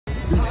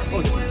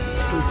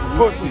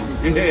pussy.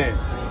 Yeah.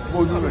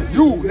 Boy,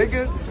 you,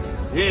 nigga.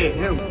 Yeah,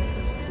 him.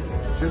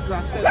 Just what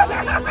I said.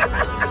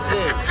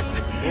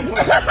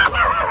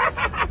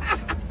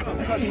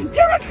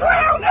 You're a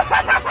clown!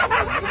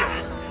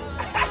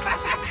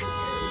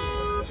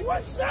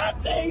 What's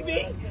up,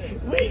 baby?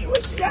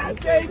 What's up,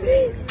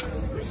 baby?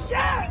 What's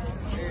up?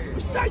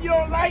 What's up? You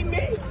don't like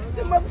me?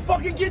 Then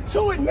motherfucking get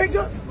to it,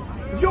 nigga.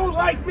 If you don't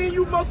like me,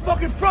 you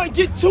motherfucking front,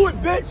 get to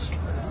it, bitch.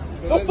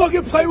 Don't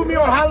fucking play with me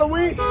on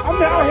Halloween.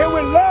 I'm out here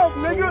with love,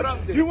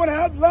 nigga. You wanna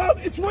have love?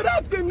 It's what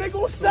up then, nigga.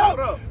 What's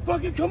up?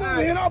 Fucking come over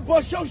here and I'll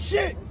bust your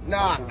shit.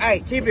 Nah,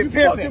 hey, keep it you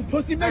pimpin'. Fucking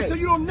pussy, make sure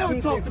you don't never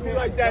talk to me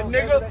like that,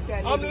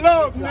 nigga. I'm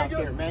love,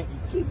 nigga. Man.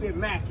 Keep it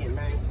mackin',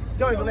 man.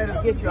 Don't even let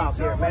him get you out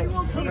there, man.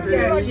 Keep Keep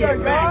that shit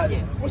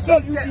mackin'. What's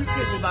up? You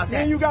about that.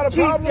 Man, you got a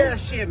problem? Keep that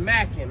shit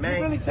mackin', man.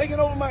 You really taking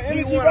over my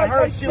energy He wanna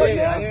hurt you. right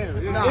Nah,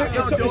 now?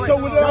 don't do it. So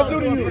what did I do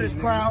to Don't do it you? for this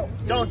crowd.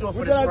 Don't do it for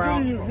What this did I crowd.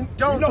 do to you?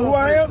 Don't You know do it who for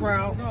I this am?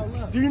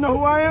 crowd. Do you know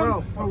who I am?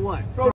 Bro, for what? Bro,